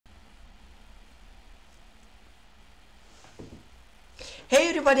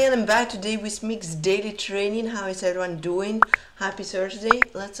everybody, and I'm back today with Mixed Daily Training. How is everyone doing? Happy Thursday,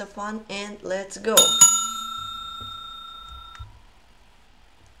 lots of fun, and let's go.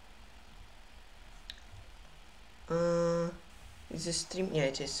 Is this stream? Yeah,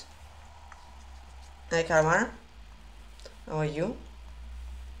 it is. Hi Karmar, how are you?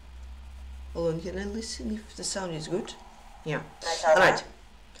 Hold on, can I listen if the sound is good? Yeah. Alright.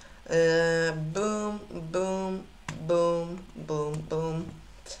 Boom, boom, boom, boom, boom.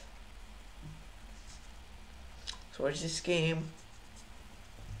 So what's this game?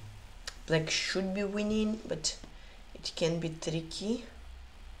 Black should be winning, but it can be tricky.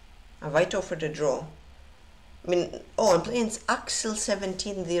 White offered a draw. I mean, oh, I'm playing Axel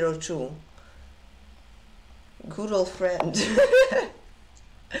 1702. Good old friend.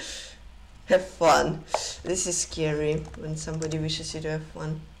 Have fun. This is scary when somebody wishes you to have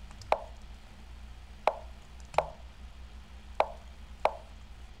fun.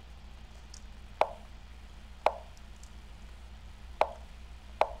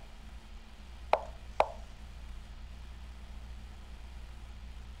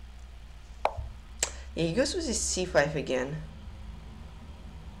 Yeah, he goes with his c5 again.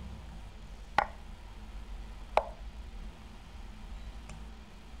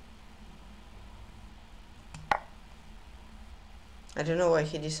 I don't know why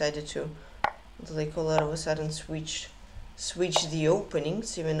he decided to, like, all of a sudden switch the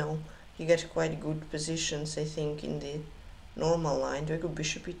openings, even though he got quite good positions, I think, in the normal line. Do I go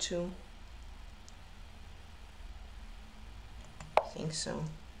bishop e2? I think so.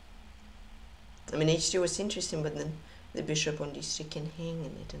 I mean, h2 was interesting, but then the bishop on d3 can hang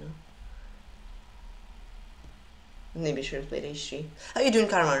in it, you know. Maybe I should have played h3. How you doing,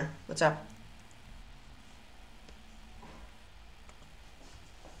 Karmar? What's up?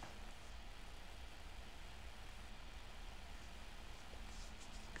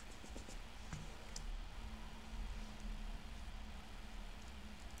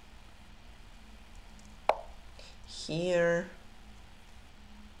 Here.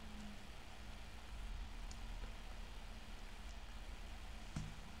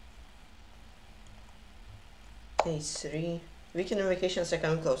 a3. Weekend and vacations are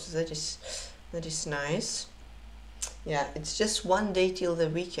coming close. That is nice. Yeah, it's just one day till the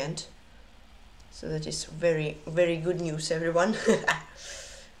weekend, so that is very, very good news, everyone.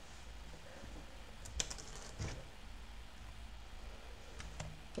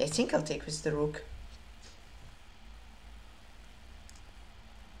 I think I'll take with the rook.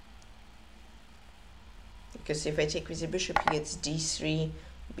 Because if I take with the bishop, he gets d3,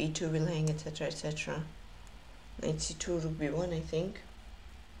 b2 will hang, etc, etc. Knight c2, rook b1, I think.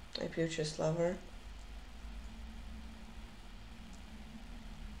 I pure chess lover.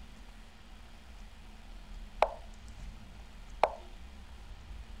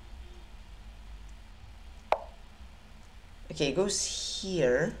 Okay, it goes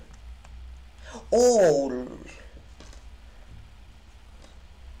here. Oh!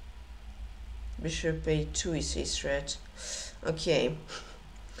 Bishop a2 is a threat. Okay.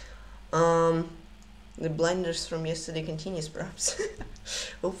 The blinders from yesterday continues, perhaps.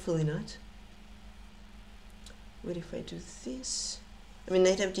 Hopefully not. What if I do this? I mean,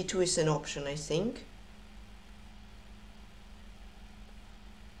 knight f2 is an option, I think.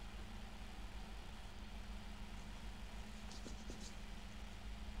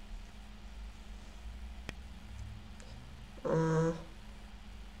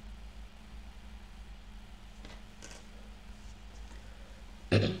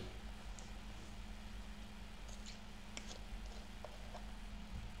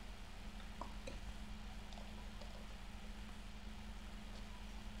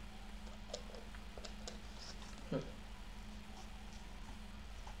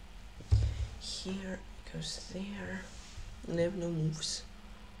 Here, it goes there, and I have no moves.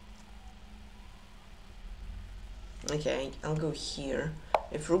 Okay, I'll go here.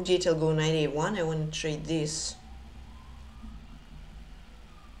 If rook d8, I'll go knight a1. I want to trade this.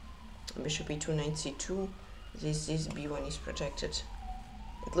 Bishop e2, knight c2. This b1 is protected.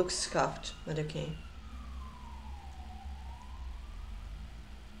 It looks scuffed, but okay.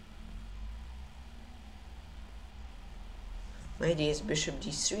 My idea is bishop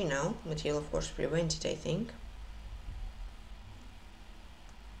d3 now, but he'll of course prevent it, I think.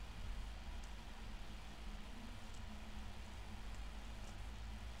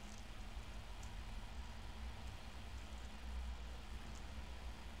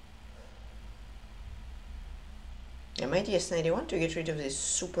 Yeah, my idea is knight a1 to get rid of this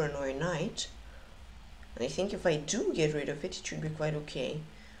super annoying knight. And I think if I do get rid of it, it should be quite okay.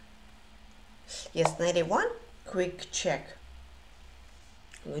 Yes, knight a1, quick check.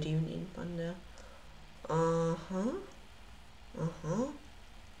 Good evening, Panda. Yeah,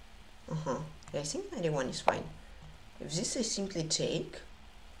 I think 91 is fine. If this I simply take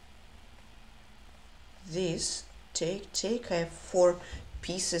this, take, I have 4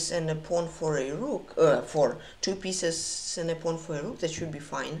 pieces and a pawn for a rook, for 2 pieces and a pawn for a rook, that should be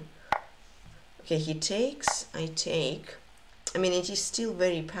fine. Okay, he takes, I take. I mean, it is still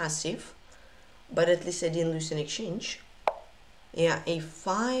very passive, but at least I didn't lose an exchange. Yeah,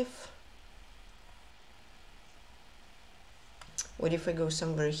 a5. What if I go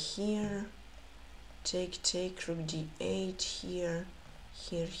somewhere here? Take, rook d8, here,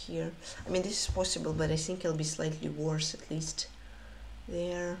 here. I mean, this is possible, but I think I'll be slightly worse, at least.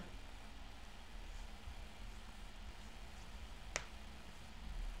 There.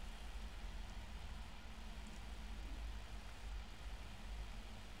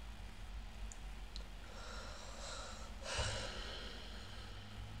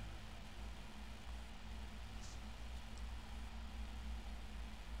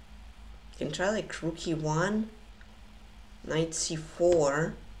 Can try like rook e1, knight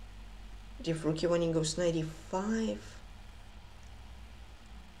c4. If rook e1 he goes knight e5.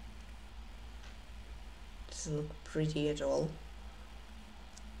 Doesn't look pretty at all.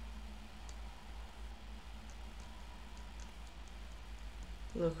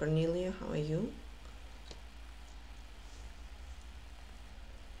 Hello Cornelia, how are you?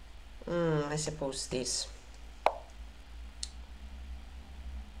 I suppose this.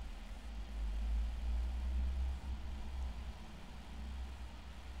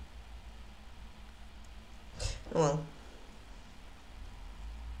 Well,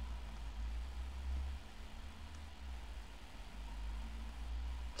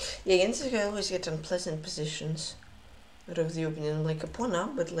 yeah, against this I always get unpleasant positions out of the opening, like a pawn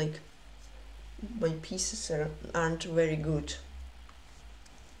up, but like my pieces aren't very good.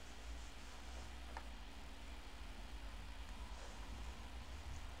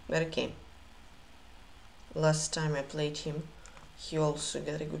 But okay, last time I played him, he also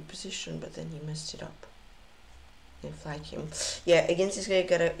got a good position, but then he messed it up. I like him. Yeah, against this guy,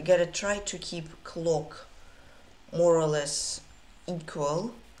 gotta try to keep clock more or less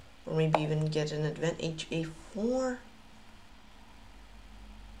equal, or maybe even get an advantage. a4.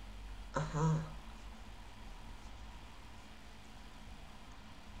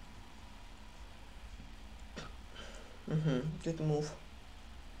 Good move.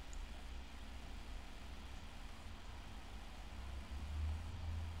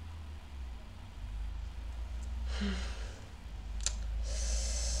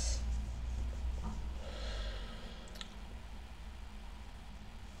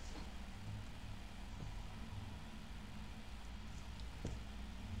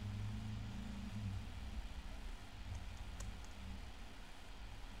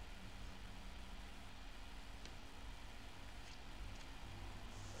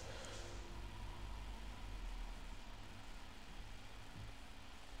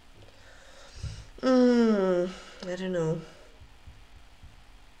 I don't know.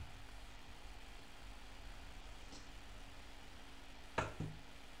 I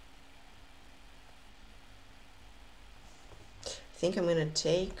think I'm gonna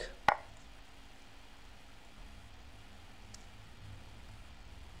take.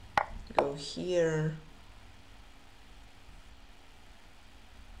 Go here.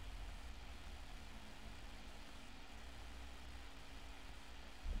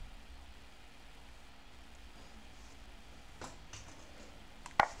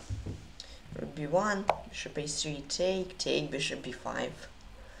 Rook b1, bishop a3, take, bishop b5.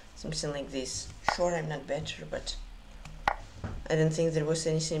 Something like this. Sure, I'm not better, but I don't think there was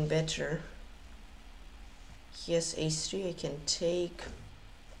anything better. He has a3, I can take.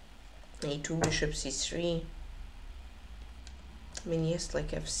 a2, bishop c3. I mean, yes,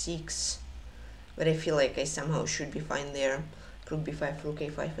 like f6. But I feel like I somehow should be fine there. Rook b5, rook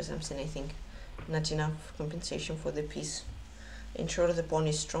a5 or something, I think. Not enough compensation for the piece. And sure, the pawn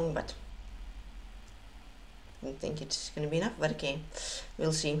is strong, but I don't think it's gonna be enough, but okay,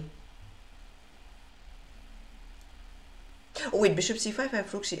 we'll see. Oh wait, bishop c5, I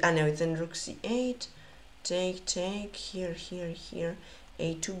have rook c, no, it's then rook c8, take, here,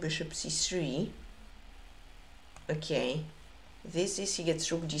 a2, bishop c3, okay, this is, he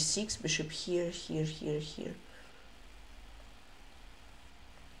gets rook d6, bishop here.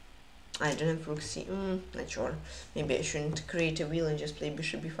 I don't have rook c, not sure, maybe I shouldn't create a wheel and just play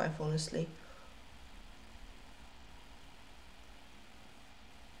bishop b5, honestly.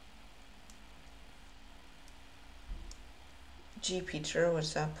 G Peter,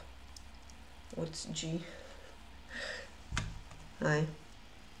 what's up? What's G? Hi.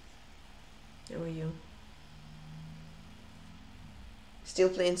 How are you? Still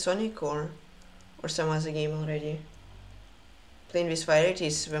playing Sonic or some other game already? Playing with fire, it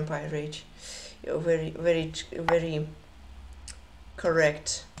is Vampire Rage. You're very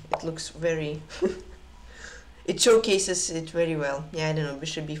correct. It looks very... it showcases it very well. Yeah, I don't know,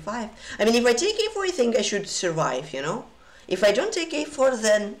 bishop b5. I mean, if I take a4, I think I should survive, you know? If I don't take a4,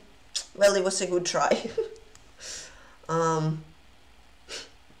 then, well, it was a good try.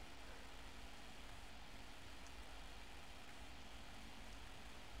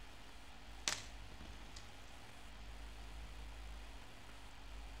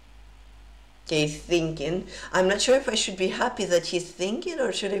 Okay, thinking. I'm not sure if I should be happy that he's thinking,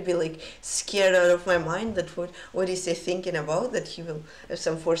 or should I be like scared out of my mind that what is he thinking about, that he will have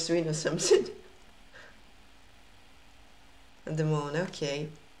some force win or something. At the moment, okay.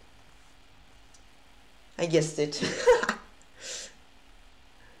 I guessed it.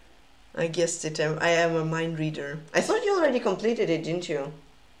 I guessed it. I am a mind reader. I thought you already completed it, didn't you?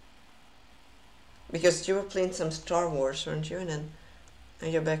 Because you were playing some Star Wars, weren't you? And then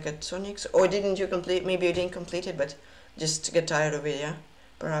you're back at Sonic's. Or didn't you complete? Maybe you didn't complete it, but just get tired of it, yeah?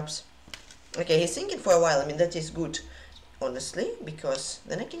 Perhaps. Okay, he's thinking for a while. I mean, that is good, honestly, because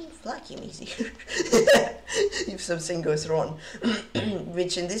then I can flag him easier. If something goes wrong.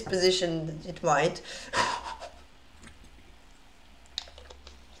 Which in this position, it might.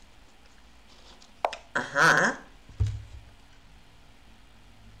 Uh-huh.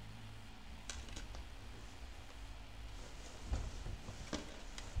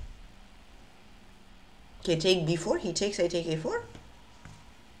 Okay, take b4, he takes, I take a4.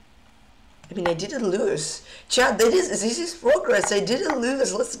 I mean, I didn't lose. Chat, this is progress. I didn't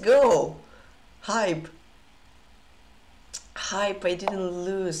lose. Let's go. Hype. Hype, I didn't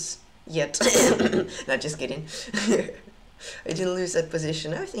lose yet. Not just kidding. I didn't lose that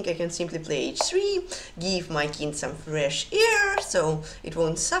position. I think I can simply play h3, give my king some fresh air so it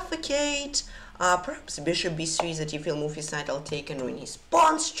won't suffocate. Perhaps bishop b3, that if he'll move his knight, I'll take and ruin his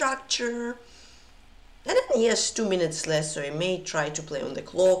pawn structure. And then he has 2 minutes less, so I may try to play on the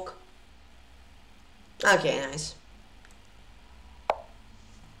clock. Okay, nice.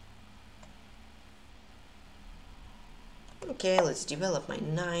 Okay, let's develop my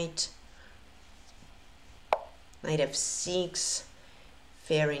knight. Knight f6.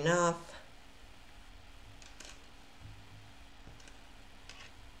 Fair enough.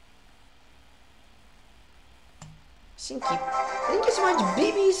 Thank you so much.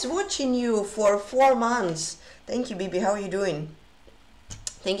 Bibi is watching you for 4 months. Thank you, Bibi. How are you doing?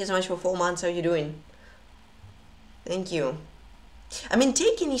 Thank you so much for 4 months. How are you doing? Thank you. I mean,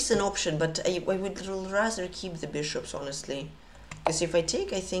 taking is an option, but I would rather keep the bishops, honestly. Because if I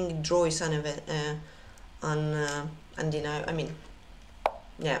take, I think draw is undeniable. I mean,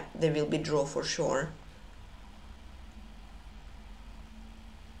 yeah, there will be draw for sure.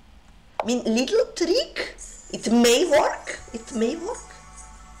 I mean, little trick. It may work. It may work.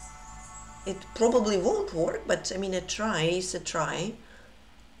 It probably won't work, but I mean, a try is a try.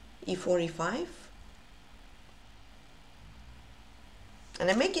 e4, e5. And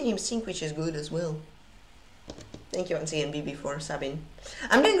I'm making him think, which is good as well. Thank you once again, BB, for subbing.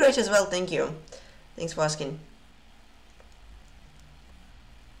 I'm doing great as well, thank you. Thanks for asking.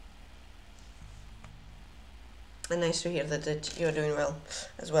 And nice to hear that you're doing well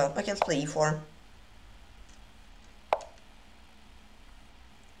as well. I can play e4.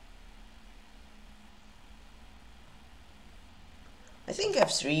 I think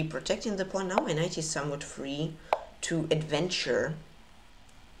f3, protecting the pawn. Now my knight is somewhat free to adventure.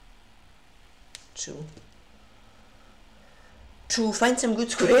 To find some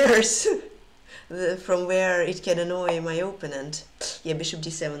good squares from where it can annoy my opponent. Yeah, bishop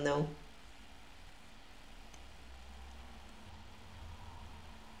d7 now.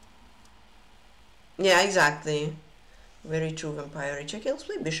 Yeah, exactly. Very true, Vampire Rage. Okay, let's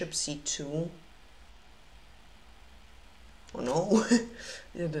play bishop c2. Oh no.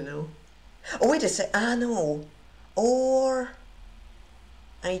 I don't know. Oh, wait a sec. Ah, no. Or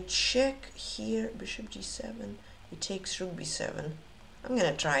I check here, bishop g7. He takes rook b7. I'm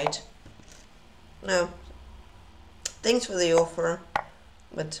gonna try it. No. Thanks for the offer,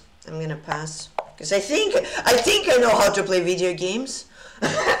 but I'm gonna pass. Because I think I know how to play video games.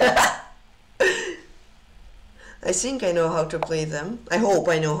 I think I know how to play them. I hope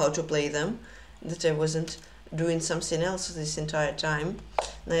I know how to play them. That I wasn't doing something else this entire time.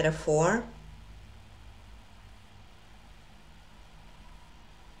 Knight f4.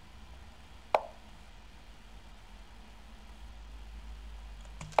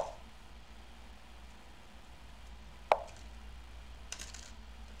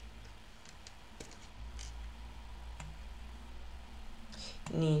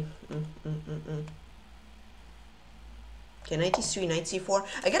 Knee. Okay, knight e3, knight c4.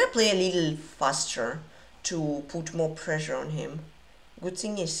 I gotta play a little faster to put more pressure on him. Good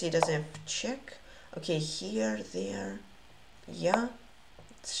thing is he doesn't have check. Okay, here, there. Yeah,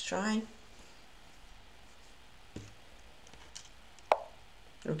 let's try.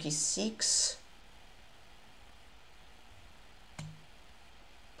 Rook e6.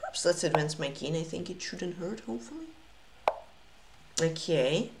 Perhaps let's advance my king. I think it shouldn't hurt, hopefully.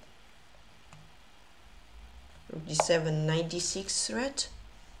 Okay. Rook d7, knight d6 threat.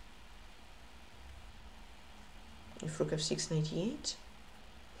 If rook f6, knight e8.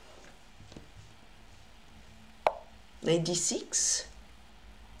 Knight d6.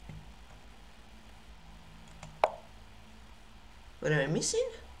 What am I missing?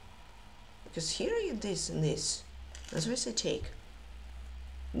 Because here I get this and this. That's why I say take.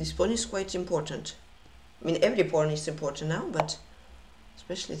 This pawn is quite important. I mean, every pawn is important now, but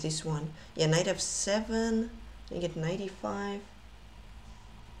especially this one. Yeah, knight f7. I get knight e5.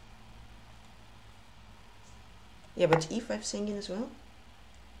 Yeah, but e5 sinking as well.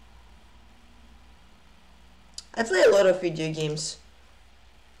 I play a lot of video games,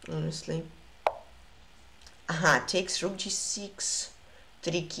 honestly. Aha, takes rook g6.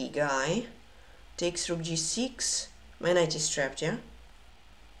 Tricky guy. Takes rook g6. My knight is trapped, yeah?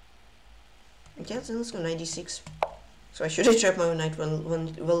 Okay, then let's go knight d6. So I should have trapped my knight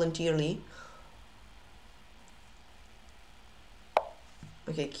voluntarily.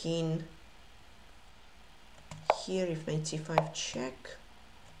 Okay, king. Here, if knight c5 check.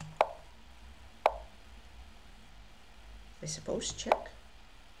 I suppose check.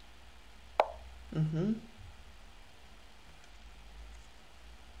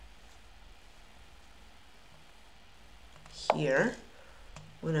 Here,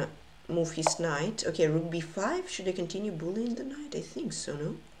 I'm gonna move his knight. Okay, rook b5. Should I continue bullying the knight? I think so,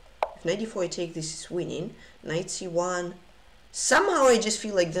 no? If knight d4 I take, this is winning. Knight c1. Somehow I just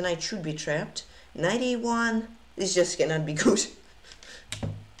feel like the knight should be trapped. Knight a1. This just cannot be good.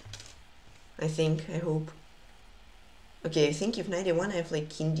 I think, I hope. Okay, I think if knight a1 I have like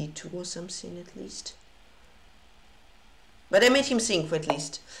king d2 or something at least. But I made him think at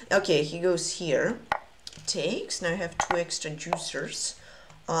least. Okay, he goes here. Takes. Now I have two extra juicers.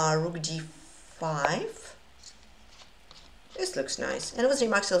 Rook d5. This looks nice. And it was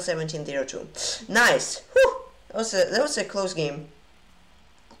Remax L17 there too. Nice. Whew. That was a close game.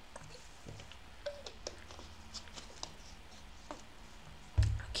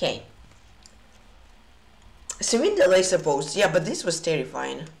 Okay. Swindle, I suppose. Yeah, but this was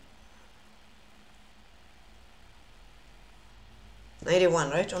terrifying. 91,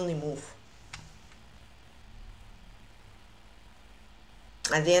 right? Only move.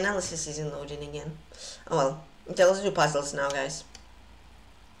 And the analysis isn't loading again. Oh well. Okay, let's do puzzles now, guys.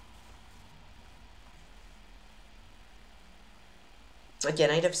 Okay,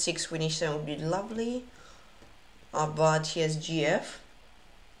 knight f6 finish that would be lovely. But he has gf.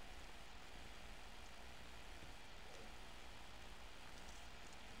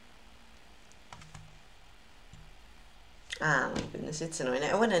 Ah, my goodness, it's annoying.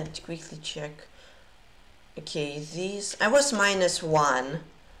 I want to quickly check. Okay, these... I was -1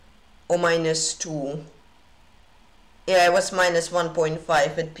 or -2. Yeah, I was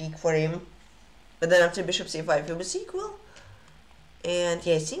 -1.5 at peak for him. But then after bishop c5, it was equal. And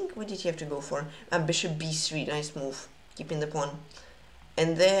yeah, I think, what did he have to go for? Bishop b3, nice move. Keeping the pawn.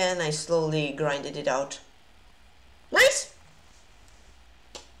 And then I slowly grinded it out. Nice!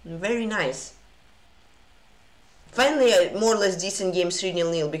 Very nice. Finally, a more or less decent game,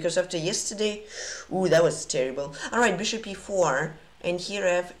 3-0, because after yesterday, ooh, that was terrible. Alright, bishop e4, and here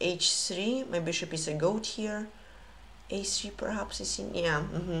I have h3, my bishop is a goat here. a3 perhaps is in, yeah,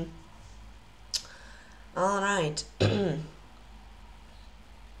 Alright.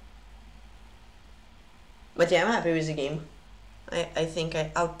 But yeah, I'm happy with the game. I think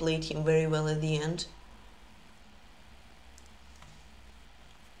I outplayed him very well at the end.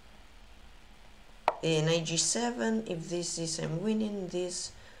 Knight g7, if this is I'm winning,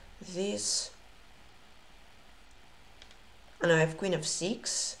 this. And I have queen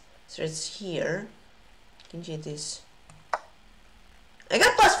f6, so it's here. Can you this? I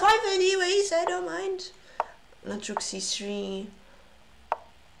got +5 anyways, I don't mind. Not rook c3,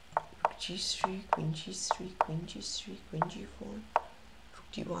 rook g3, queen g3, queen g3, queen g4,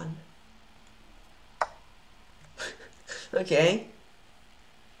 rook d1. Okay.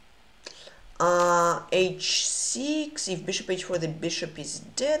 H6, if bishop h4, the bishop is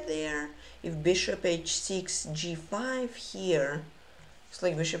dead there. If bishop h6, g5 here. Looks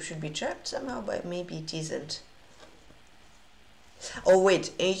like bishop should be trapped somehow, but maybe it isn't. Oh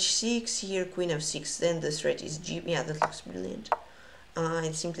wait, h6 here, queen f6, then the threat is g. Yeah, that looks brilliant.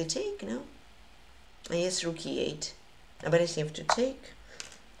 I'd simply take, no? Yes, rook e8. But I still have to take.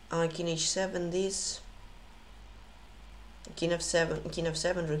 King h7, this. King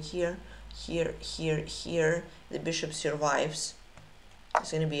f7, rook here, here. The bishop survives.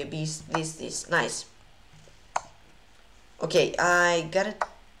 It's gonna be a beast. This. Nice. Okay, I got it.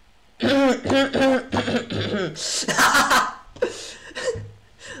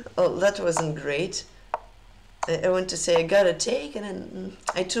 Oh, that wasn't great. I want to say I gotta take, and then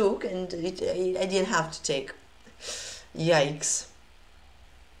I took, and I didn't have to take. Yikes.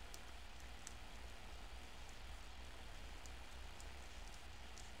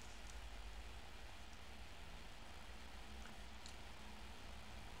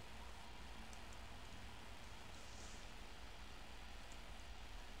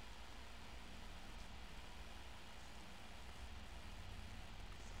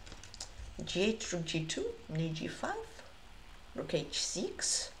 G8, rook g2, knight g5, rook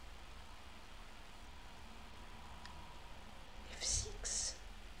h6, f6.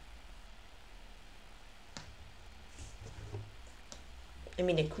 I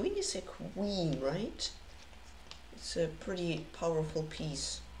mean, a queen is a queen, right? It's a pretty powerful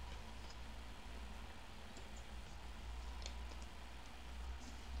piece.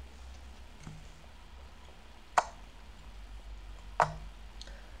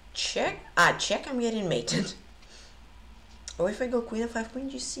 Check. Check, I'm getting mated. Oh, if I go queen f5, queen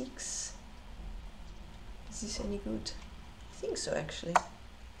g6. Is this any good? I think so, actually.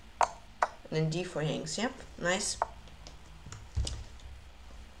 And then d4 hangs. Yep, nice.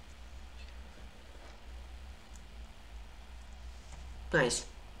 Nice.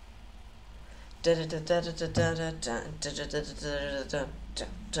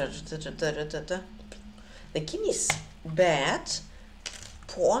 The king is bad.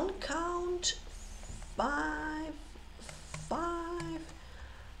 Pawn count 5, 5.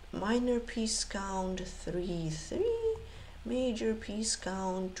 Minor piece count 3, 3. Major piece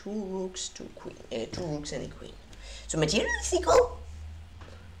count 2 rooks, 2 rooks and a queen. So material is equal,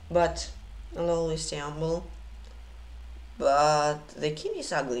 but I'll always stay humble. But the king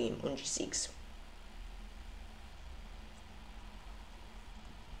is ugly on g6.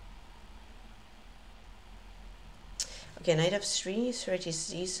 Okay, knight f3, threat is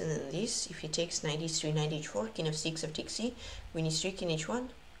this and then this. If he takes knight e3, knight h4, king f6, f takes c, queen e3, king h1.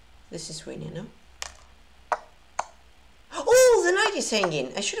 This is winning, no? Oh, the knight is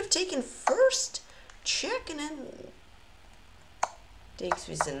hanging. I should have taken first, check, and then takes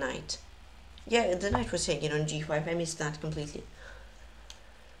with the knight. Yeah, the knight was hanging on g5. I missed that completely.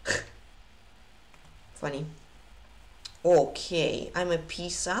 Funny. Okay, I'm a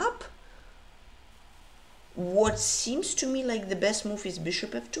piece up. What seems to me like the best move is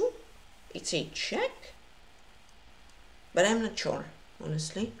bishop f2. It's a check, but I'm not sure,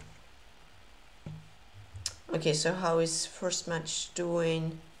 honestly. Okay, so how is first match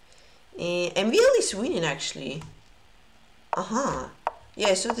doing? MVL is winning, actually.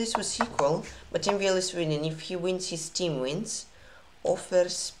 Yeah, so this was equal, but MVL is winning. If he wins, his team wins. Offer,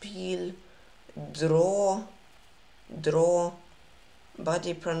 spiel, draw,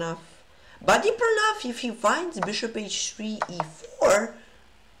 body Pranav. Body Pranav, if he finds bishop h3, e4,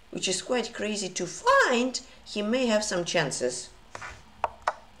 which is quite crazy to find, he may have some chances.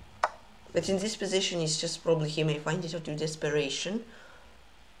 But in this position, it's just probably he may find it out to desperation.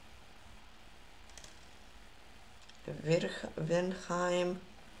 Wernheim.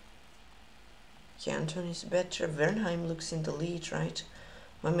 Yeah, Anton is better. Wernheim looks in the lead, right?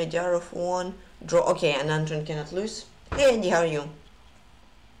 Mamedjarov won. Draw. Okay, and Anton cannot lose. Hey, Andy, how are you?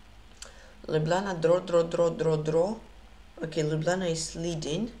 Ljubljana, draw. Okay, Ljubljana is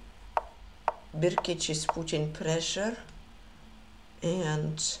leading. Birkic is putting pressure.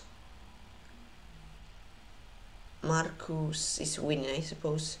 And Marcus is winning, I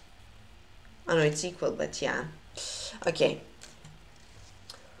suppose. Oh no, it's equal, but yeah. Okay.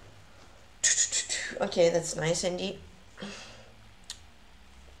 Okay, that's nice, Andy.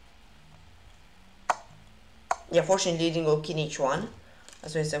 Yeah, fortunately didn't go king h1.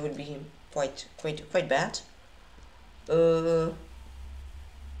 Otherwise that would be quite bad.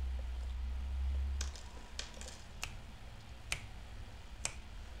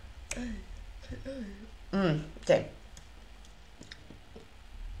 Okay.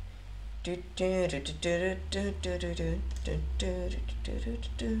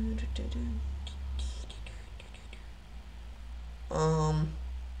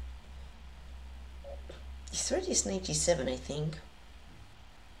 His threat is knight g7, I think.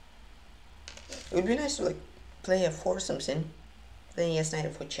 It would be nice to like play a 4 something. Then he has knight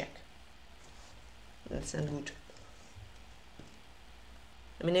f4 check. That's not good.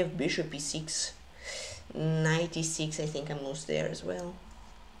 I mean, I have bishop e6, knight e6. I think I'm almost there as well.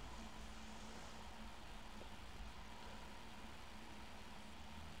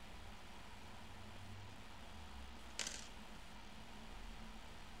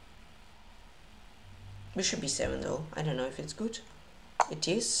 Bishop b7 though. I don't know if it's good. It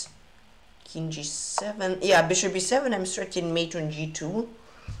is. King g7. Yeah, bishop b7. I'm threatening mate on g2.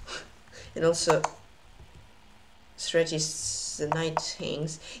 And also threats the knight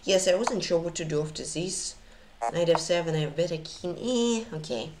hangs. Yes, I wasn't sure what to do after this. Knight f7. I have better king.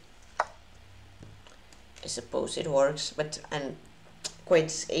 Okay. I suppose it works, but I'm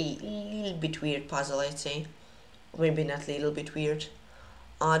quite a little bit weird puzzle, I'd say. Or maybe not a little bit weird.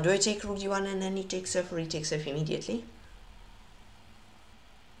 Do I take rook d1 and then he takes f, or he takes f immediately?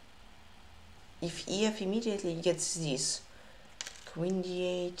 If ef immediately gets this, queen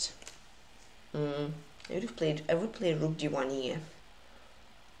d8. I would play rook d1 ef,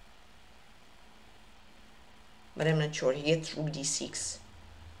 but I'm not sure. He gets rook d6.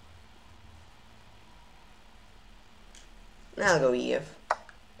 I'll go ef.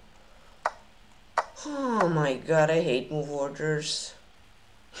 Oh my god, I hate move orders.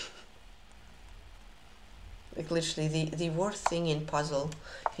 Like literally the worst thing in puzzle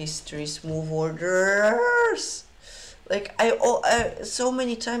history is move orders. Like so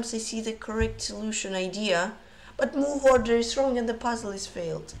many times I see the correct solution idea, but move order is wrong and the puzzle is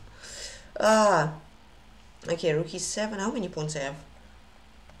failed. Okay, rook e7. How many pawns I have?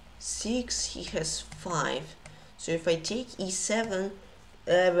 6. He has 5. So if I take e7,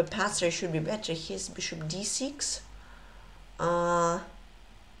 the PATRON should be better. He has bishop d6.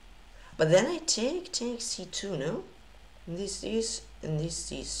 But then I take c2, no? And this, and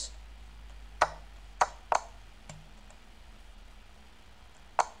this.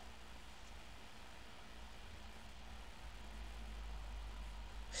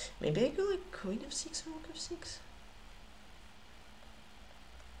 Maybe I go like queen f6 and rook f6.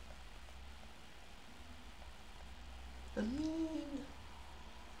 I mean...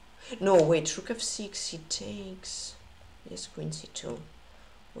 No, wait, rook f6, he takes... Yes, queen c2.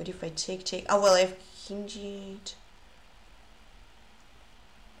 What if I take? Oh, well, I have king g8.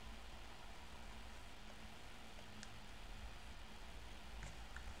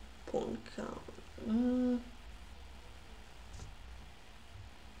 Pawn count.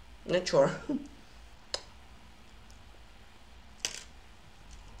 Not sure.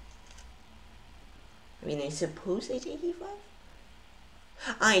 I mean, I suppose I take e5?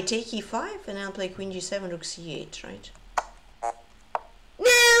 I take e5 and I'll play queen g7, rook c8, right?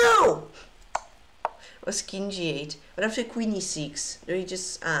 No! It was king g8, but after queen e6, do you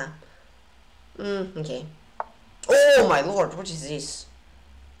just okay. Oh my lord, what is this?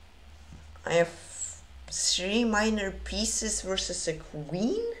 I have 3 minor pieces versus a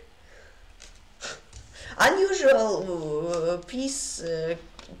queen. Unusual pieces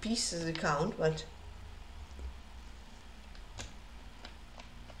count, but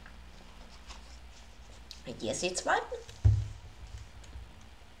I guess it's fine.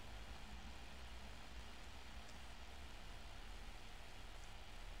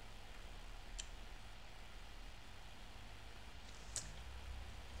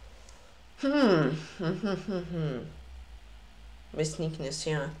 My sneakiness,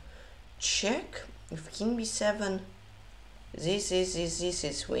 yeah. Check. If king b7, this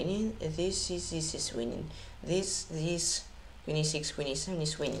is winning. This is winning. This queen e6, queen e7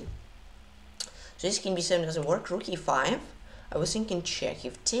 is winning. So this king b7 doesn't work. Rook e5. I was thinking check.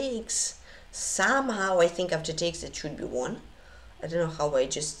 If takes, somehow I think after takes it should be won. I don't know how, I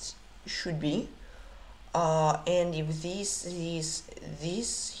just should be. And if this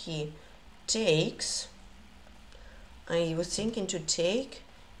he takes, I was thinking to take.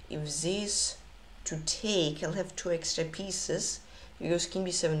 If this to take, I'll have 2 extra pieces because king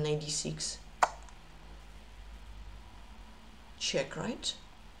b7, knight d6. Check, right?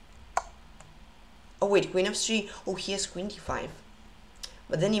 Oh wait, queen f3. Oh, he has queen d5.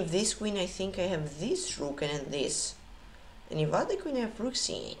 But then if this queen, I think I have this rook and then this. And if other queen, I have rook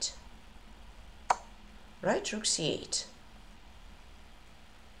c8. Right, rook c8.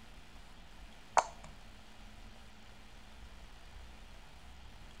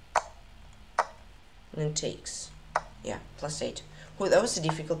 And then takes. Yeah, +8. Oh, that was a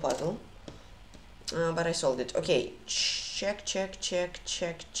difficult puzzle. But I solved it. Okay, check.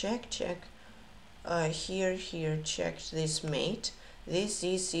 Here, check this mate. This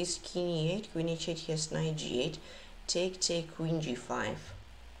is king e8, queen h8, he has knight g8. Take, queen g5.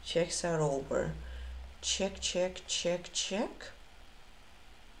 Checks are over. Check.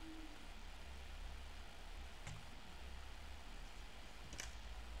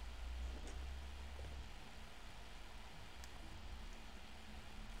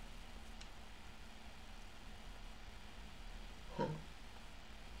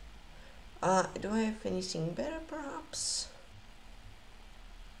 Do I have anything better, perhaps?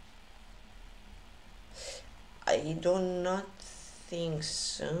 I do not think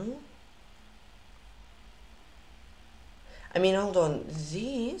so. I mean, hold on.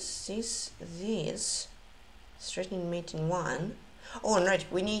 This. Threatening mate in 1. Oh, right.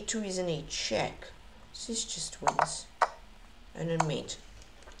 We need 2 isn't a check. This just wins. And then mate.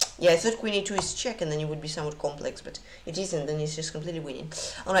 Yeah, I thought queen e2 is check and then it would be somewhat complex, but it isn't, then it's just completely winning.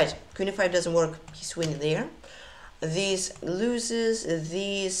 Alright, queen e5 doesn't work, he's winning there. This loses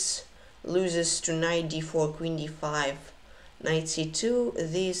to knight d4, queen d5, knight c2,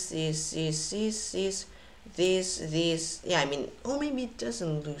 this, yeah, I mean, or maybe it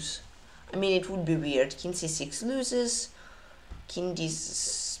doesn't lose. I mean, it would be weird. King c6 loses, king d...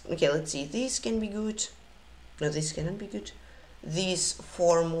 Okay, let's see, this can be good. No, this cannot be good. These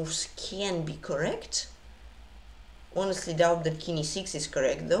 4 moves can be correct. Honestly doubt that king e6 is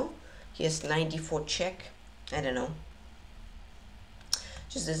correct though. He has knight d4 check. I don't know.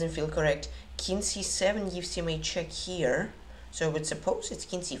 Just doesn't feel correct. King c7 gives him a check here. So I would suppose it's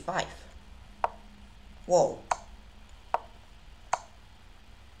king c5. Whoa.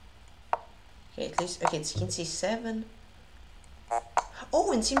 Okay, at least, okay, it's king c7.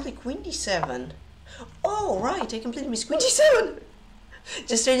 Oh, and simply queen d7. Oh, right, I completely missed queen d7.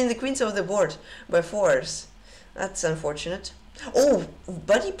 Just trading the queens off the board by force. That's unfortunate. Oh,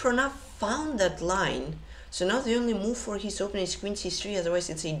 Buddy Pranav found that line. So now the only move for his opening is queen c3, otherwise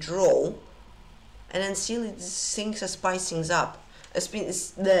it's a draw. And then still things are spicing up.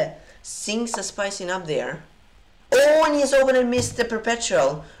 Things are spicing up there. Oh, and his opponent missed the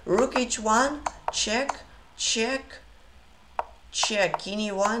perpetual. Rook h1, check, check, check. King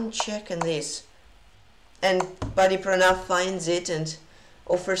e1, check, and this. And Buddy Pranav finds it and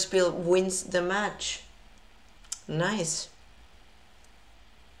Offerspiel wins the match. Nice.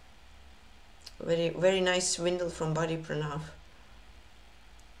 Very, very nice swindle from Buddy Pranav.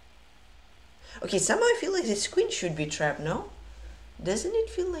 Okay, somehow I feel like this queen should be trapped, no? Doesn't it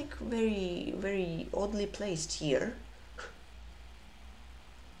feel like very, very oddly placed here?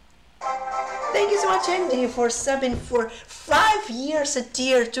 Thank you so much, Andy, for subbing for 5 years at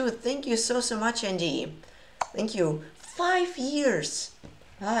tier 2. Thank you so much, Andy. Thank you. 5 years.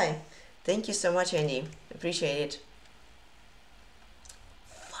 Hi. Thank you so much, Andy. Appreciate it.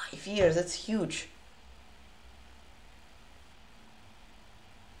 5 years, that's huge.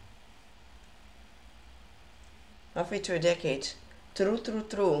 Halfway to a decade. True, true,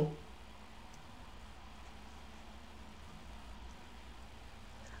 true.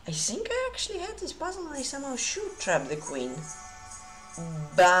 I think I actually had this puzzle and I somehow should trap the queen.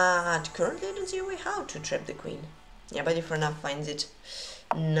 But currently I don't see a way how to trap the queen. Yeah, Buddy Pranav finds it.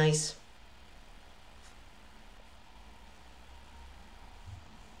 Nice.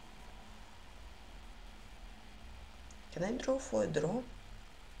 Can I draw for a draw?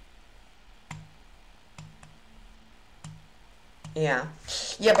 Yeah.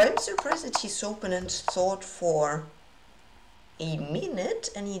 Yeah, but I'm surprised that his opponent thought for a minute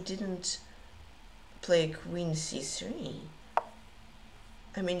and he didn't play queen c3.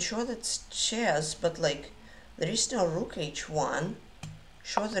 I mean, sure, that's chess, but like, there is no rook h1.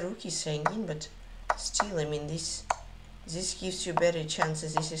 Sure, the rook is hanging, but still, I mean, this gives you better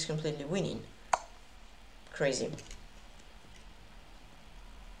chances. This is completely winning. Crazy.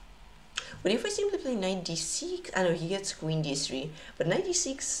 But if I simply play knight d6, I know he gets queen d3, but knight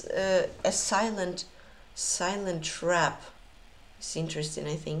d6, a silent trap. It's interesting,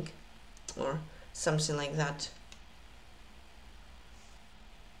 I think, or something like that.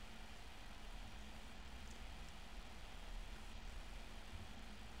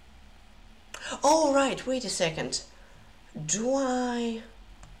 Oh, right, wait a second. Do I...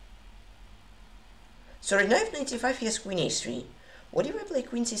 So right now if knight e5 he has queen h3. What if I play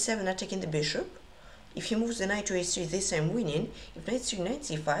queen c7 attacking the bishop? If he moves the knight to h3, this I'm winning. If knight c3, knight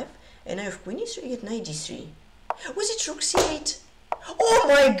c5, and now if queen h3, I get knight d3. Was it rook c8? Oh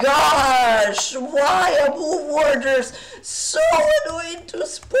my gosh! Why are move orders so annoying to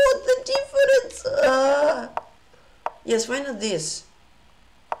spot the difference? Yes, why not this?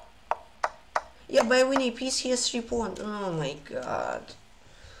 Yeah, by winning a piece he has 3 pawns. Oh my god.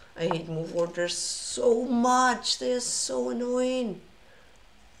 I hate move orders so much. They're so annoying.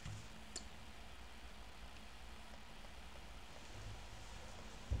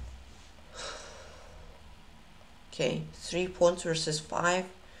 Okay, 3 pawns versus 5.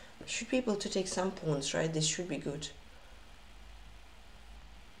 I should be able to take some pawns, right? This should be good.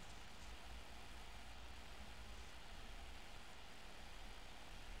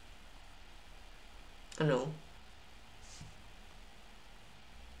 Oh no.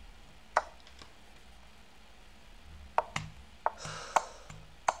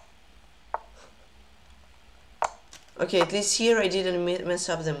 Okay, at least here I didn't mess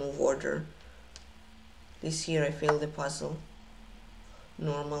up the move order. At least here I failed the puzzle.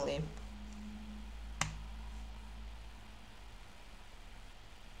 Normally.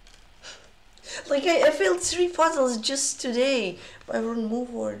 Like I failed 3 puzzles just today by wrong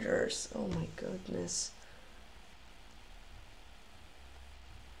move orders. Oh my goodness.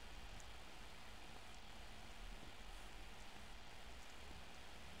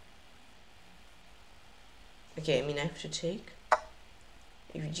 Okay, I mean I have to take.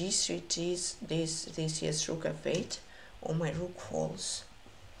 If G3 is this here's rook f8, oh my rook falls.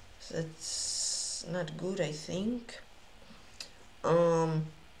 So that's not good, I think.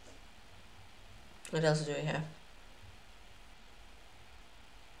 What else do we have?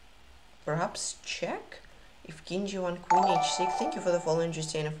 Perhaps check? If king g1, queen h6. Thank you for the following,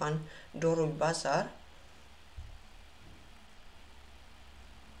 Justine Fan Doruk Bazar.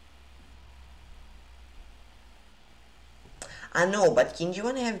 I know, but king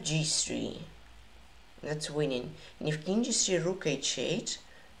g1 I have g3. That's winning. And if king g3, rook h8,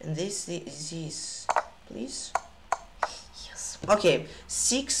 and this, please. Yes. Okay,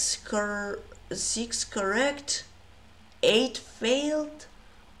 6 correct, 8 failed,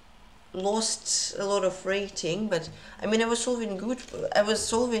 lost a lot of rating, but I mean I was solving good. I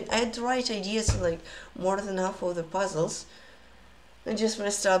had the right ideas in like more than half of the puzzles. I just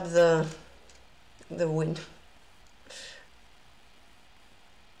messed up the win.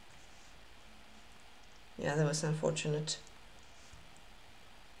 Yeah, that was unfortunate.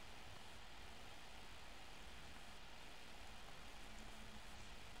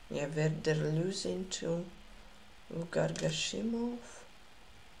 Yeah, Werder losing to Gargashimov.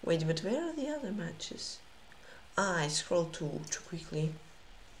 Wait, but where are the other matches? Ah, I scrolled too quickly.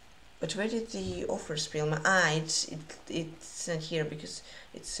 But where did the offer spiel? It's not here because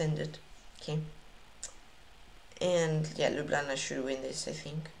it's ended. Okay. And yeah, Ljubljana should win this, I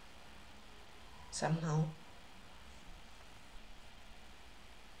think. Somehow.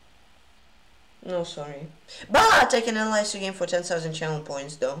 No, sorry. But I can analyze the game for 10,000 channel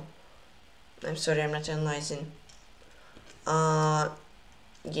points, though. I'm sorry, I'm not analyzing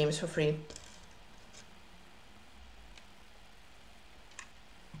games for free.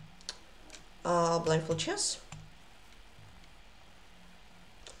 Blindfold chess.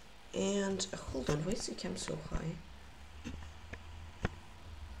 And hold on, why is the cam so high?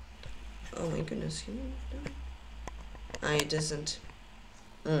 Oh my goodness, can you move down? Ah, it doesn't.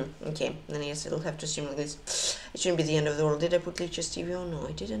 Okay, then I guess it'll have to stream like this. It shouldn't be the end of the world. Did I put Live Chess TV on? No,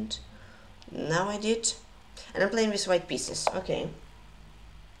 I didn't. Now I did. And I'm playing with white pieces. Okay.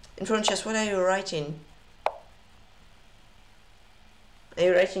 In front chess, what are you writing? Are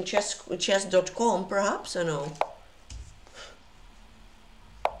you writing chess.com perhaps, or no?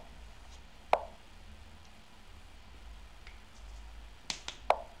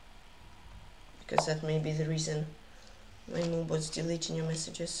 Because that may be the reason my move was deleting your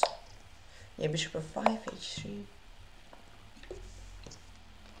messages. Yeah, bishop f5, h3.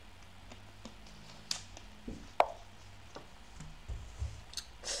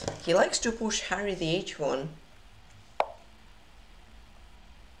 He likes to push Harry the h1.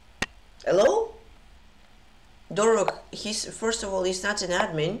 Hello? Dorok, first of all, he's not an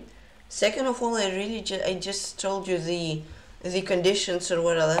admin. Second of all, I just told you the conditions or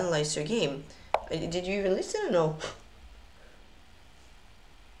what I'll analyze your game. Did you even listen or no?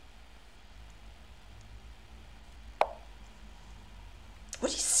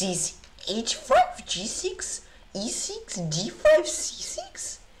 What is this? h5, g6, e6, d5,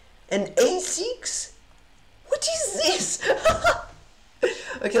 c6, and a6? What is this?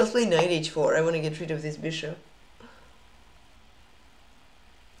 Okay, let's play knight h4. I want to get rid of this bishop.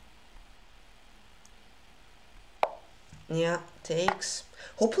 Yeah, takes.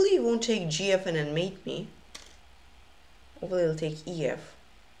 Hopefully he won't take gf and then mate me. Hopefully he'll take ef.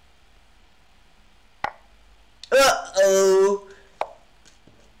 Uh-oh!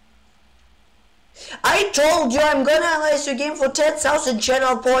 I told you I'm gonna analyze your game for 10,000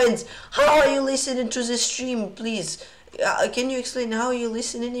 channel points. How are you listening to the stream, please? Can you explain how you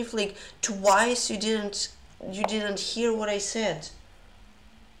listening if like twice you didn't hear what I said?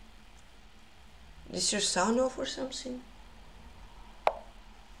 Is your sound off or something?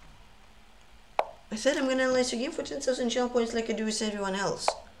 I said I'm gonna analyze your game for 10,000 channel points like I do with everyone else.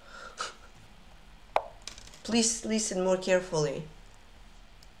 Please listen more carefully.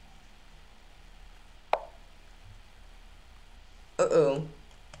 Uh-oh.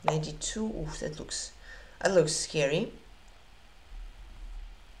 92. Oof, that looks scary.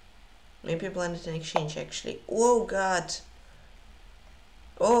 Maybe I blended an exchange actually. Oh god.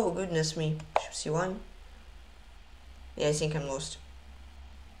 Oh goodness me. Bishop c1. Yeah, I think I'm lost.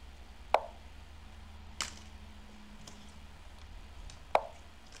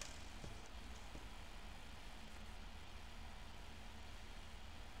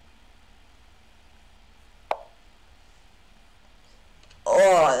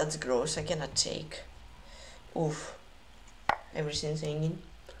 Oh, that's gross. I cannot take. Oof. Everything's hanging.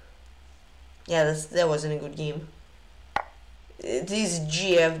 Yeah, that wasn't a good game. This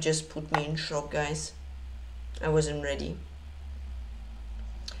GF just put me in shock, guys. I wasn't ready.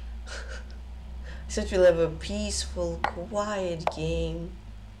 I thought we'll have a peaceful, quiet game.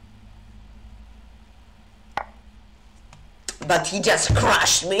 But he just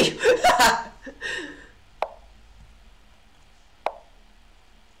crushed me.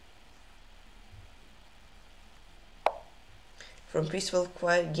 From peaceful,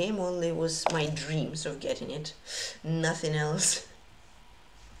 quiet game only was my dreams of getting it. Nothing else.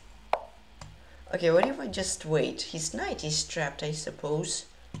 Okay, what if I just wait? His knight is trapped, I suppose.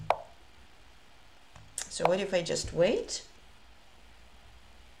 So what if I just wait?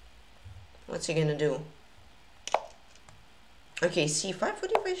 What's he gonna do? Okay, c5,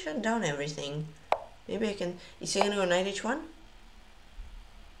 what if I shut down everything? Maybe I can... Is he gonna go knight h1?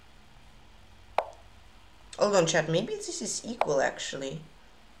 Hold on, chat, maybe this is equal, actually.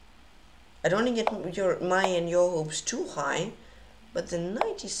 I don't want to get my and your hopes too high, but the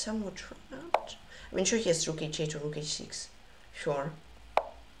knight is somewhat trapped. I mean, sure, he has rook h8 or rook h6. Sure.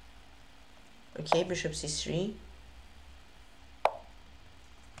 Okay, bishop c3.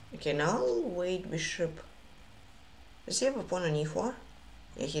 Okay, now I'll wait bishop. Does he have a pawn on e4?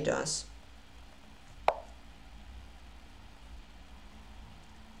 Yeah, he does.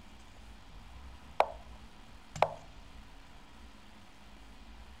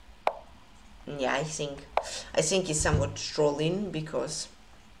 Yeah, I think he's somewhat trolling because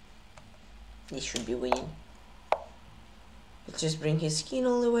he should be winning. He'll just bring his skin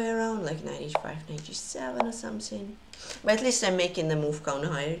all the way around, like knight h5, knight h7 or something. But at least I'm making the move count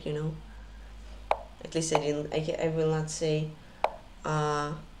higher, you know. At least I will not say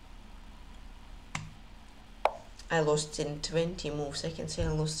I lost in 20 moves. I can say I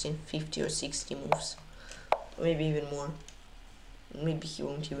lost in 50 or 60 moves. Maybe even more. Maybe he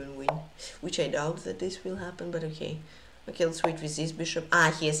won't even win, which I doubt that this will happen, but okay. Okay, let's wait with this bishop.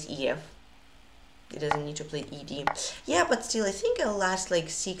 Ah, he has EF. He doesn't need to play ED. Yeah, but still, I think I'll last like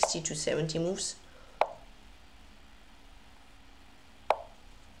 60 to 70 moves.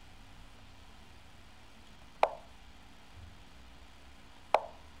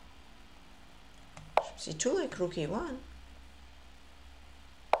 C2 like rook e1.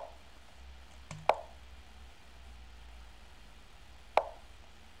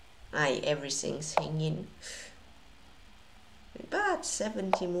 Aye, everything's hanging. But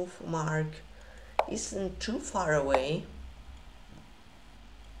 70 move mark isn't too far away.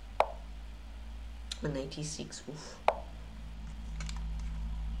 96, oof.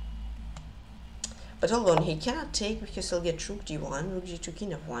 But hold on, he cannot take because he'll get rook d1, rook g2,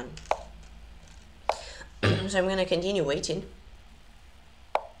 king f1. So I'm gonna continue waiting.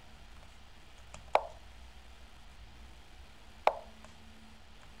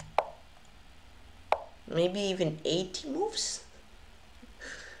 Maybe even 80 moves,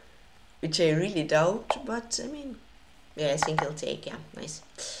 which I really doubt, but I mean, yeah, I think he'll take. Yeah, nice.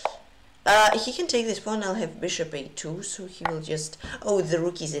 He can take this pawn. I'll have bishop a2, so he will just... Oh, the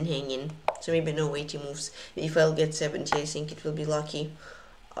rook isn't hanging, so maybe no 80 moves. If I'll get 70, I think it will be lucky.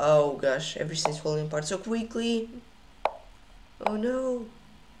 Oh gosh, everything's falling apart so quickly. Oh no.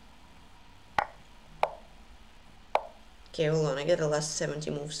 Okay, hold on, I got the last 70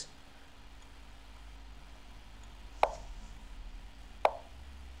 moves.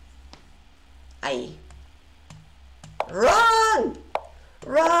 Aye. Run!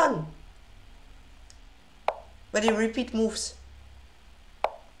 Run! But he repeat moves.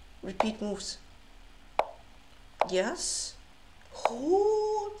 Repeat moves. Yes?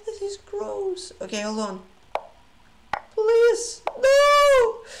 Oh, this is gross. Okay, hold on. Please.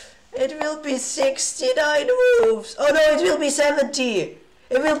 No! It will be 69 moves. Oh no, it will be 70.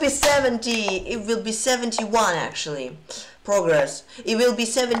 It will be 70. It will be 71 actually. Progress. It will be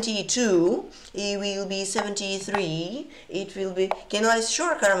 72. It will be 73. It will be... Can I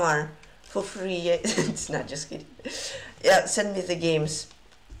short Karmar for free? It's not, just kidding. Yeah, send me the games.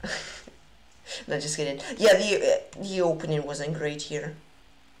 Not just kidding. Yeah, the opening wasn't great here.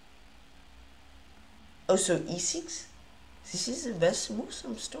 Oh, so e6? This is the best move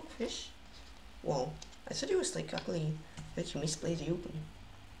from Stockfish? Wow, I thought it was like ugly that you misplayed the opening.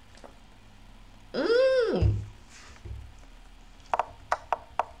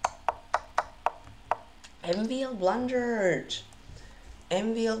 MVL blundered.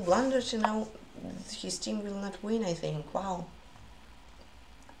 MVL blundered, and now his team will not win, I think. Wow.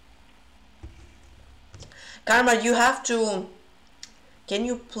 Karma, you have to... Can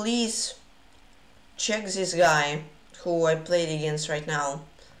you please check this guy who I played against right now?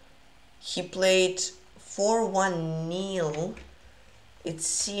 He played 4-1 Neil. It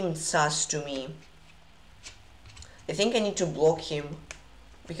seemed sus to me. I think I need to block him,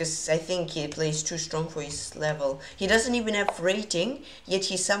 because I think he plays too strong for his level. He doesn't even have rating, yet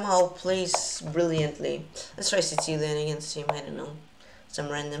he somehow plays brilliantly. Let's try Sicilian against him, I don't know. Some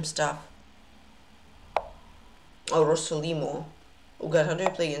random stuff. Oh, Rossolimo. Oh god, how do I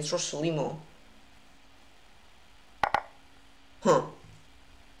play against Rossolimo? Huh.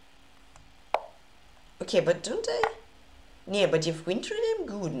 Okay, but don't I? Yeah, but if Queen trade, I'm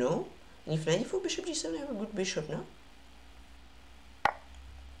good, no? And if 94 bishop g7, I have a good bishop, no?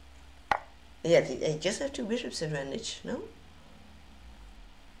 Yeah, I just have 2 bishops advantage, no?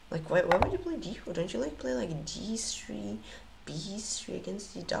 Like, why would you play d4? Don't you like play like d3, b3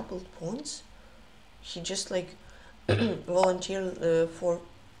 against the doubled pawns? He just like volunteered for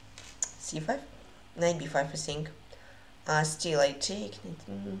c5? Knight b5, I think. Still I take...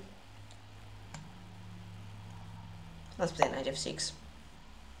 Let's play knight f6.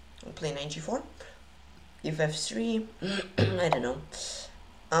 I'll play knight g4. If f3, I don't know.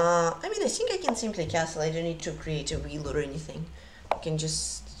 I mean, I think I can simply castle. I don't need to create a wheel or anything. I can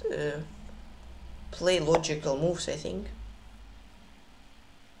just play logical moves, I think.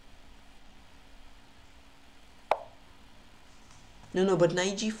 No, but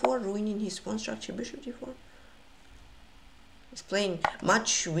knight g4 ruining his pawn structure, bishop d4. He's playing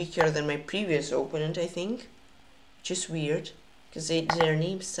much weaker than my previous opponent, I think. Which is weird, because their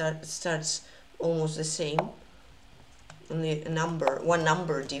name starts almost the same. Only one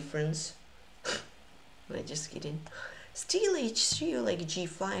number difference. I'm just kidding. Still h3 or like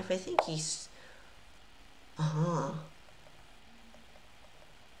g5, I think he's... Hold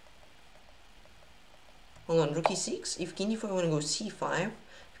on, rook e6. If king e4 I want to go c5.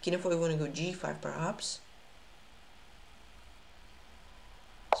 If king e4 I want to go g5 perhaps.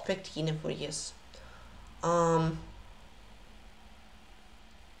 Expect king e4, yes. I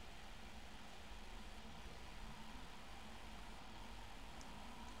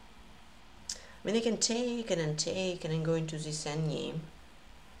mean, I can take and then go into this endgame.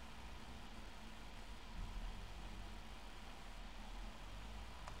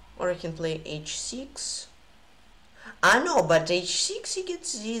 Or I can play h6. No, but h6 he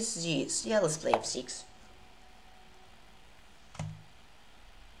gets this. Yeah, let's play f6.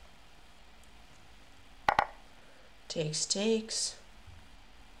 Takes.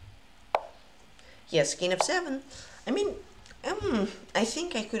 Yes, king f7. I mean, I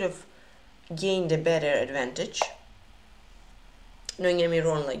think I could have gained a better advantage. Don't get me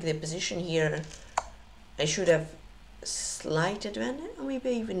wrong, like the position here, I should have slight advantage, or maybe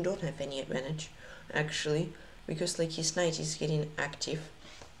I even don't have any advantage actually, because like his knight is getting active.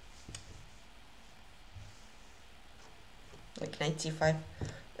 Like knight c5.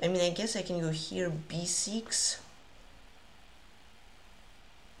 I mean, I guess I can go here b6.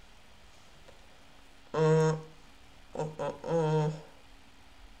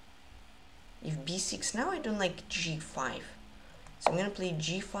 If b6 now, I don't like g5, so I'm gonna play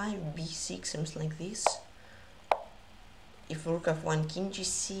g5, b6, something like this. If rook f1, king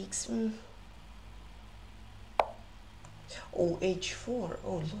g6, oh, h4,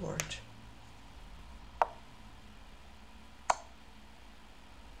 oh lord.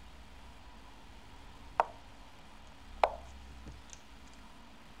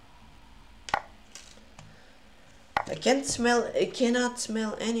 I cannot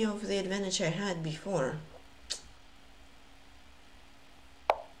smell any of the advantage I had before.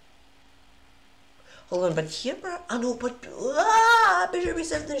 Hold on, but here, no, but bishop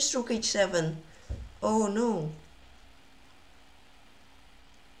e7, there's rook h7. Oh no.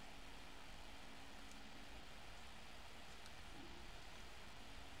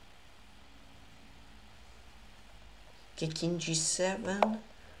 Okay, king g7,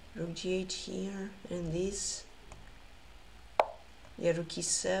 rook g8 here, and this. Yeah, rook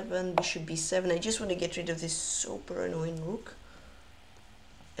e7, bishop b7. I just want to get rid of this super annoying rook.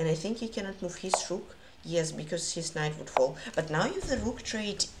 And I think he cannot move his rook. Yes, because his knight would fall. But now if the rook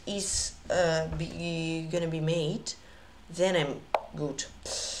trade is gonna be made, then I'm good.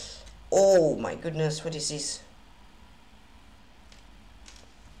 Oh my goodness, what is this?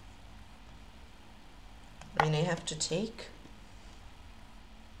 I mean, I have to take.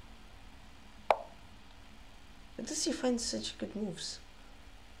 But does he find such good moves?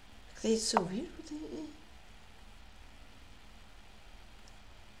 Like, they're so weird with it.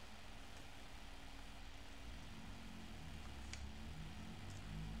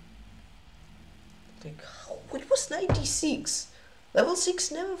 almost 96. Level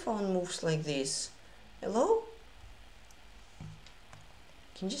 6 never found moves like this. Hello?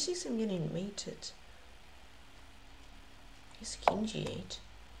 King G6, I'm getting mated. Is King G8?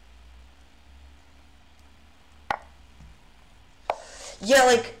 Yeah,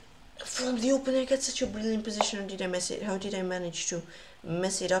 like, from the open I got such a brilliant position. How did I mess it? How did I manage to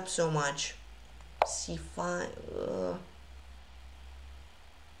mess it up so much? C5.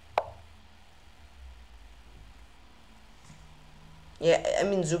 Yeah, I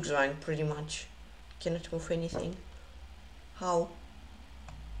mean Zugzwang pretty much. Cannot move anything. How?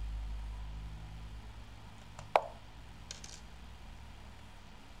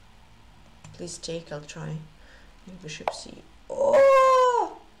 Please take, I'll try. Bishop C.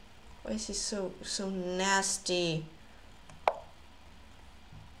 Oh! Why is he so nasty?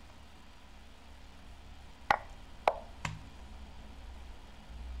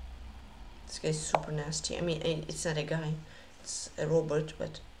 This guy's super nasty. I mean, it's not a guy. It's a robot,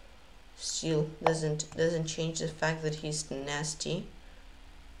 but still doesn't change the fact that he's nasty.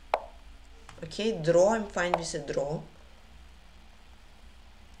 Okay, draw. I'm fine with a draw.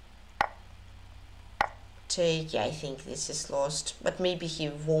 Take. Yeah, I think this is lost, but maybe he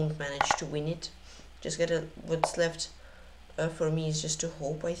won't manage to win it. Just gotta. What's left for me is just to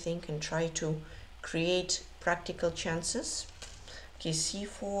hope, I think, and try to create practical chances. Okay,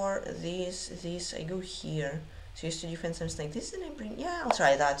 C4. This. I go here. So used to defend something like this, and I bring. Yeah, I'll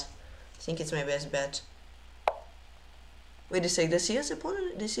try that. I think it's my best bet. Wait a sec. Does he have an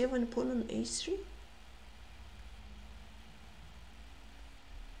opponent? Does he have an opponent on A3?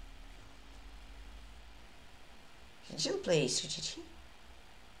 He didn't play A3, did he?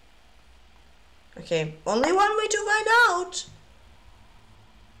 Okay, only one way to find out.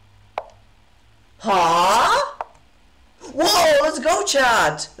 Huh? Whoa, let's go,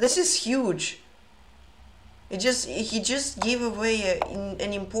 chat. This is huge. He just gave away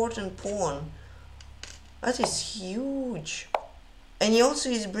an important pawn. That is huge. And he also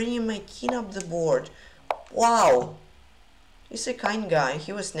is bringing my king up the board. Wow. He's a kind guy.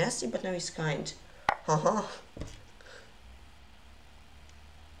 He was nasty, but now he's kind. Haha.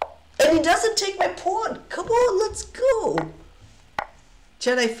 And he doesn't take my pawn. Come on, let's go.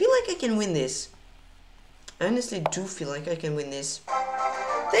 Chad, I feel like I can win this. I honestly do feel like I can win this.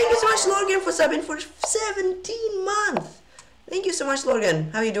 Thank you so much, Lorgan, for subbing for 17 months. Thank you so much,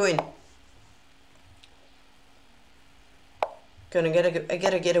 Lorgan. How are you doing? I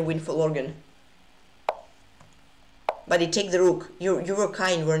gotta get a win for Lorgan. Buddy, take the rook. You were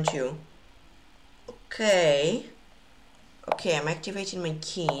kind, weren't you? Okay. Okay, I'm activating my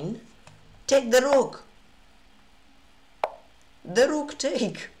king. Take the rook. The rook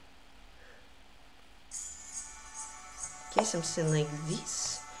take. Okay, something like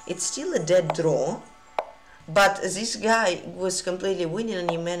this. It's still a dead draw, but this guy was completely winning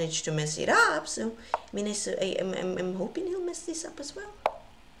and he managed to mess it up. So I mean, I'm hoping he'll mess this up as well.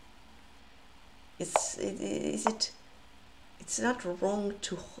 It's not wrong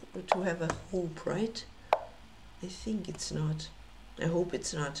to have a hope, right? I think it's not. I hope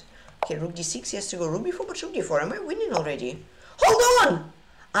it's not. Okay, rook d6. He has to go rook b4, but rook d4. Am I winning already? Hold on!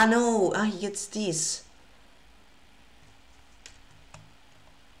 Ah no, he gets this.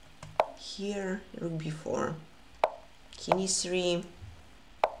 Here, rook b4. King e3.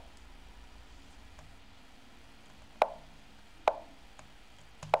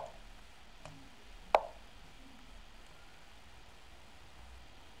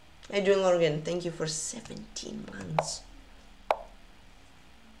 How you doing, Lorgan? Thank you for 17 months.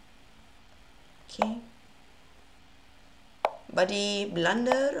 Okay. Buddy,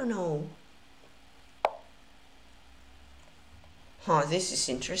 blunder or no? Huh, this is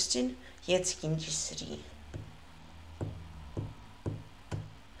interesting. Yet king g3.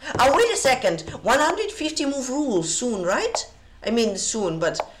 Oh, wait a second. 150 move rule soon, right? I mean soon,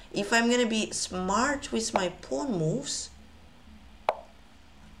 but if I'm gonna be smart with my pawn moves,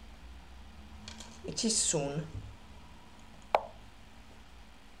 it is soon.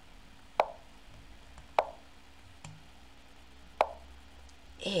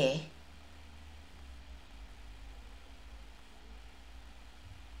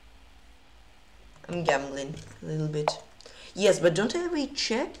 I'm gambling a little bit. Yes, but don't I have a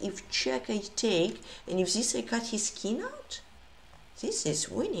check? If check I take, and if this I cut his king out? This is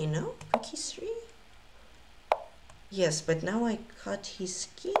winning, no? Rook e3? Yes, but now I cut his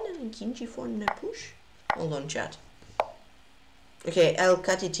king and king g4 and I push. Hold on, chat. Okay, I'll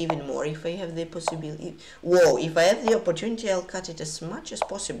cut it even more if I have the possibility. Whoa, if I have the opportunity, I'll cut it as much as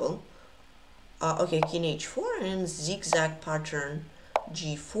possible. Okay, king h4 and zigzag pattern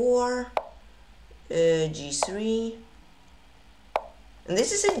g4. G3. And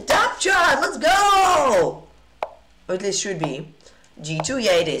this is a dub shot. Let's go! Or at least should be. G2,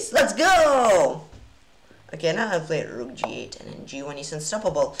 yeah it is. Let's go! Okay, now I'll play Rook G8 and then G1 is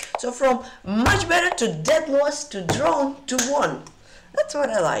unstoppable. So from much better to dead loss to drawn to won. That's what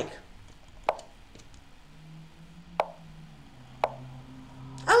I like.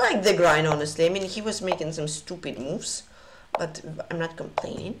 I like the grind, honestly. I mean, he was making some stupid moves, but I'm not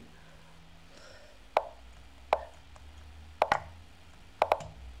complaining.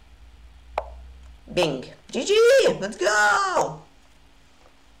 Bing. GG! Let's go!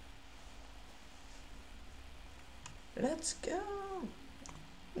 Let's go!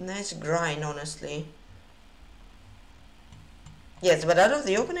 Nice grind, honestly. Yes, but out of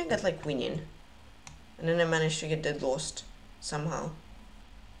the open I got like winning. And then I managed to get dead lost somehow.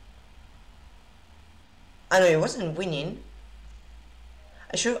 I know it wasn't winning.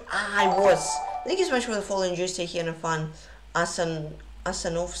 I was. Thank you so much for the follow. Enjoy, stay here and have fun.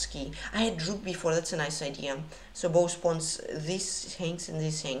 Asanovsky. I had rook before, that's a nice idea. So both pawns, this hangs and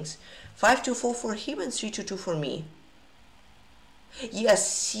this hangs. 5-2-4 for him and 3-2-2 for me.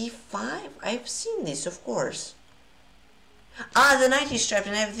 Yes, C5. I've seen this, of course. Ah, the knight is trapped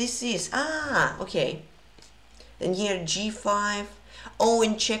and I have this. Ah, okay. Then here G5. Oh,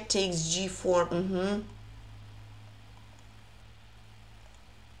 and check takes G4.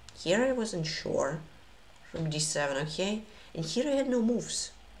 Here I wasn't sure. From D7, okay. And here I had no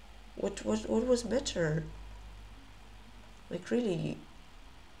moves. What was better? Like really,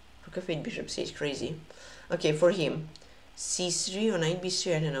 Rook F8 Bishop C8 crazy. Okay, for him, C3 or Knight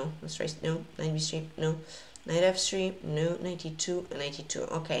B3. I don't know. Let's try. No, Knight B3. No, Knight F3. No, Knight E2. Knight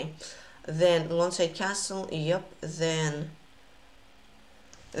E2. Okay. Then Longside Castle. Yep. Then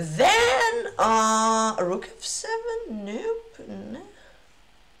Rook F7. Nope. No.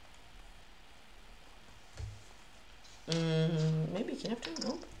 Maybe King F2?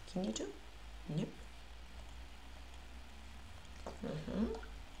 Nope. King E2? Nope.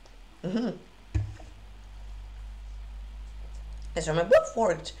 So my book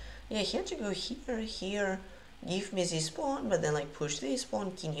worked. Yeah, he had to go here, give me this pawn, but then like push this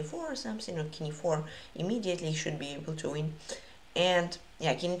pawn, King E4 or something, or King E4, immediately should be able to win. And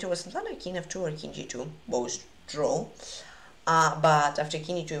yeah, King E2 was not like King F2 or King G2, both draw. But after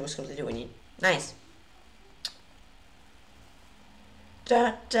King E2 it was completely winning. Nice.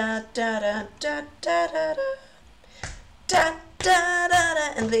 Da da da da da da da da da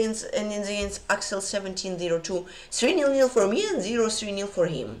da, and in the end Axel 1702, 3-0 for me and 0-3-0 for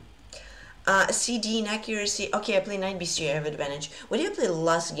him. CD inaccuracy. Okay, I play Knight B3, I have advantage. What did I play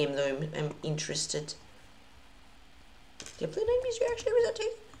last game though? I'm interested. Did I play Knight B3 actually without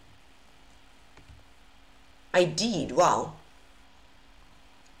taking? I did, wow.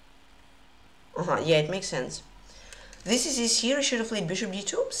 Yeah, it makes sense. This is his here. I should have played Bishop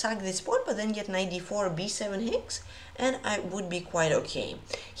D2, sack this pawn, but then get Knight D4, B7 hangs, and I would be quite okay.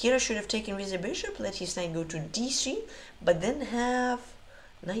 Here I should have taken with the bishop, let his knight go to D3, but then have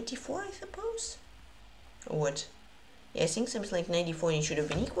Knight D4, I suppose? Or what? Yeah, I think something like Knight D4 and it should have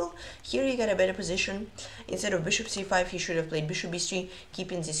been equal. Here he got a better position. Instead of Bishop C5, he should have played Bishop B3,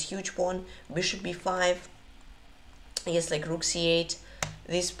 keeping this huge pawn, Bishop B5, I guess like Rook C8.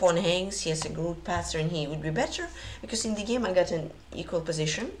 This pawn hangs, he has a good pattern, he would be better, because in the game I got an equal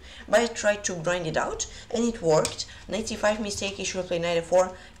position, but I tried to grind it out, and it worked. Knight C5 mistake, he should have played Knight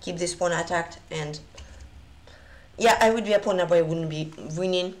F4, keep this pawn attacked, and yeah, I would be a pawn up, I wouldn't be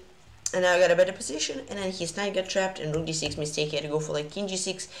winning. And now I got a better position, and then his knight got trapped, and Rook D6 mistake, he had to go for like King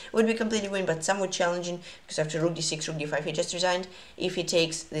G6, would be completely win, but somewhat challenging, because after Rook D6, Rook D5, he just resigned. If he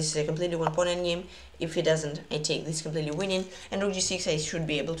takes, this is a completely one pawn endgame. If he doesn't, I take this completely winning, and Rook G6, I should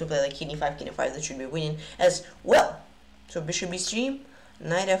be able to play like King E5, King F5, that should be winning as well. So Bishop B3,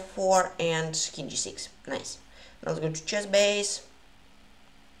 Knight F4, and King G6, nice. Now let's go to chess base.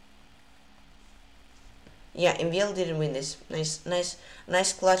 Yeah, MVL didn't win this.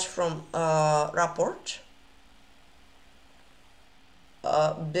 Nice clutch from Rapport.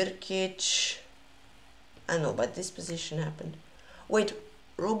 Birkic. I know, but this position happened. Wait,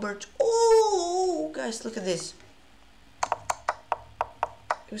 Robert. Oh, guys, look at this.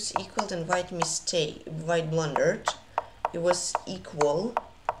 It was equal and White blundered. It was equal.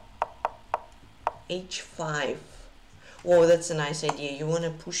 H5. Whoa, that's a nice idea. You want to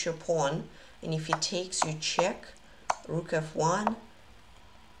push your pawn. And if he takes, you check. Rook F1,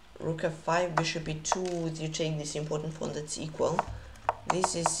 Rook F5, Bishop E2, you take this important pawn that's equal.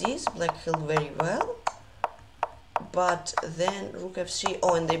 This is this, black held very well. But then Rook F3,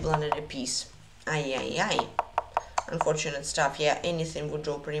 oh, and they blundered a piece. Aye. Unfortunate stuff, yeah, anything would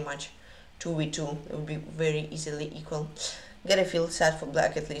draw pretty much 2v2. It would be very easily equal. Gotta feel sad for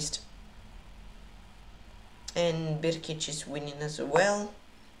black at least. And Birkic is winning as well.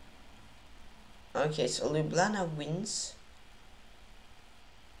 Okay, so Ljubljana wins.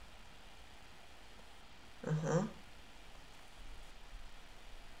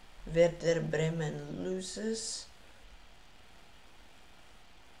 Werder Bremen loses.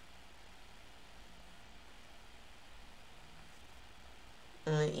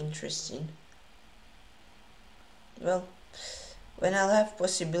 Interesting. Well, when I'll have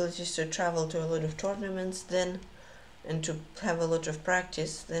possibilities to travel to a lot of tournaments then, and to have a lot of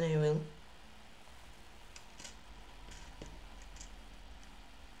practice, then I will.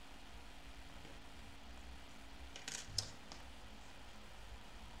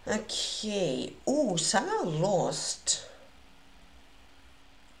 Okay. Oh, Sana lost.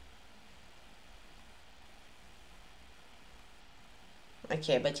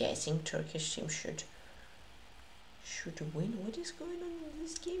 Okay, but yeah, I think Turkish team should win. What is going on in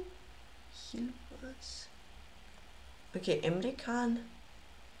this game? Hilmas. Okay, Emre Can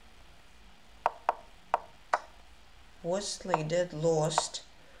was like that, lost.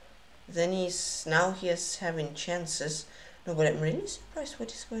 Then he is having chances. No, but I'm really surprised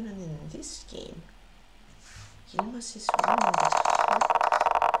what is going on in this game. Yilmaz is winning,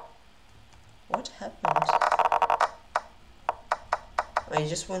 but what happened? I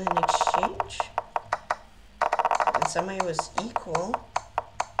just won an exchange, and somehow it was equal,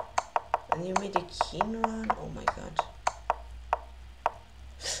 and you made a king run. Oh my god,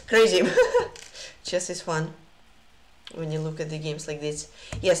 crazy. Chess is fun when you look at the games like this.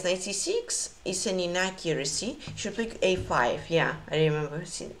 Yes, knight c6 is an inaccuracy. You should pick a5. Yeah, I remember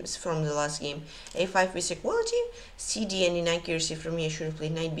it's from the last game. a5 with equality. cd an inaccuracy for me. I should have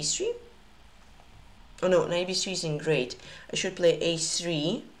played knight b3. Oh no, knight b3 isn't great. I should play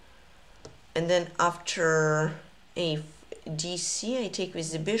a3, and then after dc I take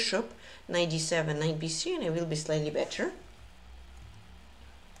with the bishop, knight d7, knight b3, and I will be slightly better.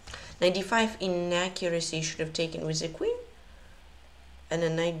 Knight d5 inaccuracy should have taken with the queen, and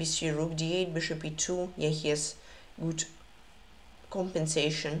then knight b3, rook d8, bishop e2. Yeah, he has good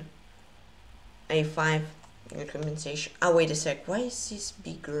compensation. a5, good compensation. Ah, wait a sec, why is this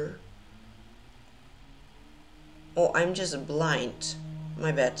bigger? Oh, I'm just blind.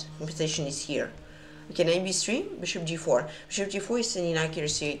 My bad. Compensation is here. Okay, knight b3, bishop g4. Bishop g4 is an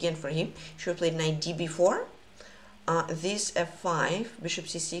inaccuracy again for him. Should have played knight db4. This f5, bishop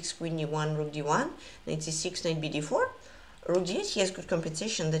c6, queen e1, rook d1, knight c6, knight bd4. Rook d8, he has good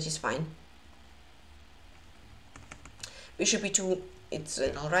compensation, that is fine. Bishop e2, it's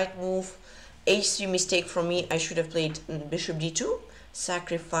an alright move. h3 mistake from me, I should have played bishop d2.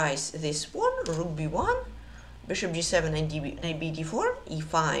 Sacrifice this one, rook b1. Bishop g7, knight bd4,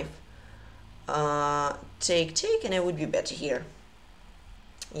 e5, take, and I would be better here.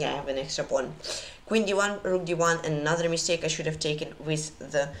 Yeah, I have an extra pawn. Queen d1, rook d1, another mistake I should have taken with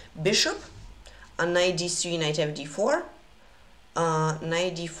the bishop. Knight d3, knight fd4,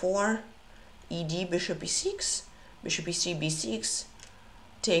 knight d4, ed, bishop e6, bishop e3, b6,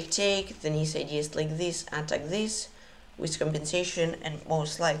 take, then his idea is like this, attack this, with compensation and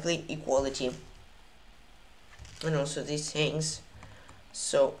most likely equality. And also this hangs,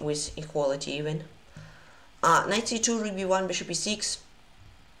 so with equality even. Knight c2, rook b1, bishop e6.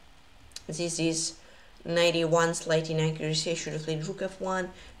 This is knight e1, slight inaccuracy. I should have played rook f1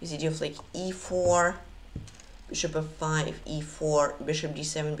 with the idea of like e4, bishop f5, e4, bishop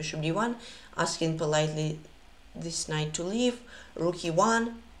d7, bishop d1, asking politely this knight to leave. Rook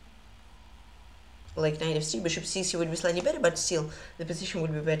e1, like knight f3, bishop c6 would be slightly better, but still the position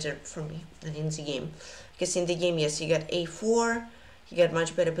would be better for me than in the game. Because in the game, yes, he got a4, he got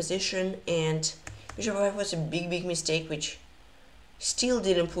much better position, and bishop f5 was a big mistake, which still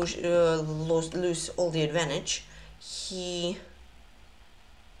didn't push lose all the advantage.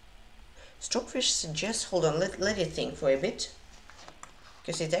 Stockfish suggests, hold on, let it think for a bit,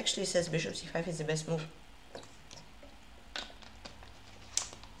 because it actually says bishop c5 is the best move.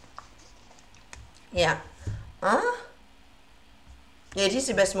 Yeah. Yeah, it is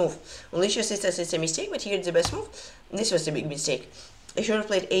the best move. Alicia says it's a mistake, but here it's the best move. This was a big mistake. I should have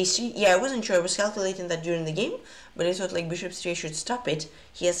played a3. Yeah, I wasn't sure. I was calculating that during the game, but I thought like bishop 3 should stop it.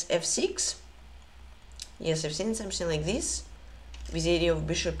 He has f6. Yes, I've seen something like this with the idea of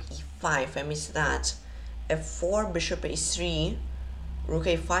bishop e5. I missed that. f4, bishop a3, rook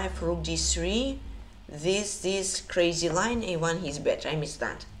a5, rook d3. This crazy line, a1, he's better. I missed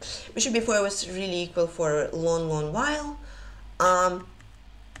that. Bishop b4 was really equal for a long while.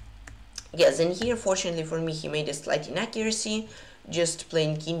 Yes, and here, fortunately for me, he made a slight inaccuracy. just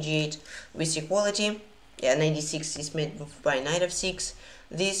playing king g8 with equality. Yeah, knight d6 is made by knight f6.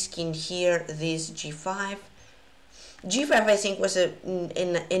 This king here, this g5. G5 I think was an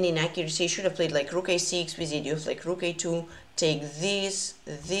inaccuracy. Should have played like rook a6 with the idea of like rook a2, take this,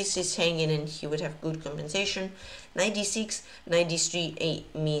 this is hanging and he would have good compensation. Knight d6, knight d3,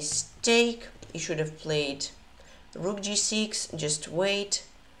 a mistake. He should have played rook g6, just wait.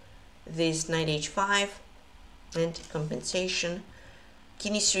 This knight h5 and compensation.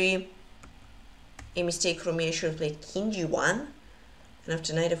 King e3, a mistake from me. I should have played king g1 and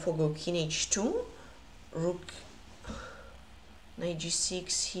after knight f4 go king h2, rook knight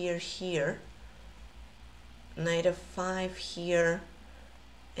g6 here, knight f5 here,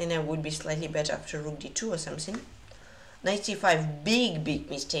 and I would be slightly better after rook d2 or something. Knight c5, big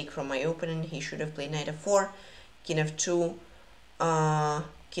mistake from my opponent. He should have played knight f4, king f2,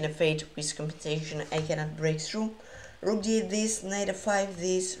 king f8 with compensation. I cannot break through. Rook d8 this, knight f5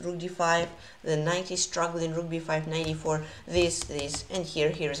 this, rook d5, the knight is struggling, rook b5, knight d4, this, and here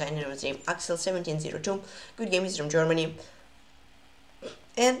is I know his name, Axel 1702. Good game, he's from Germany.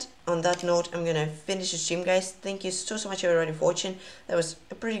 And on that note, I'm gonna finish the stream, guys. Thank you so much everybody for watching. That was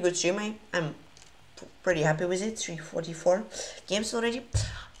a pretty good stream. I'm pretty happy with it. 344 games already.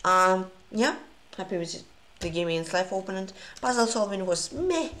 Yeah, happy with the game against live opponent. Puzzle solving was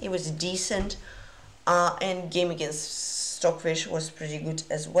meh, it was decent. And game against Stockfish was pretty good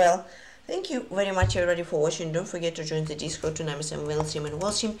as well. Thank you very much everybody for watching. Don't forget to join the Discord to Namis and LiveStream and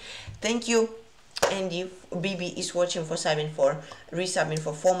WellStream. Thank you. Andy BB is watching for resubbing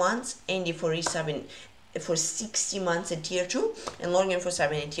for 4 months, Andy for resubbing for 60 months at tier 2, and Logan for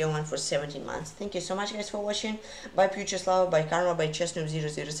subbing at tier 1 for 17 months. Thank you so much guys for watching. By Pucheslav, by Karma, by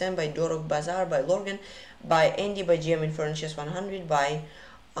Chesnoob007, by Dorok Bazaar, by Logan, by Andy, by GM Inferno Chess 100, by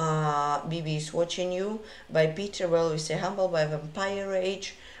BB is watching you, by Peter, well we say humble, by Vampire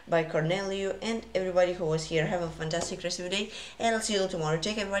Age, by Cornelio, and everybody who was here. Have a fantastic rest of the day, and I'll see you all tomorrow.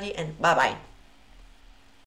 Take care everybody, and bye bye.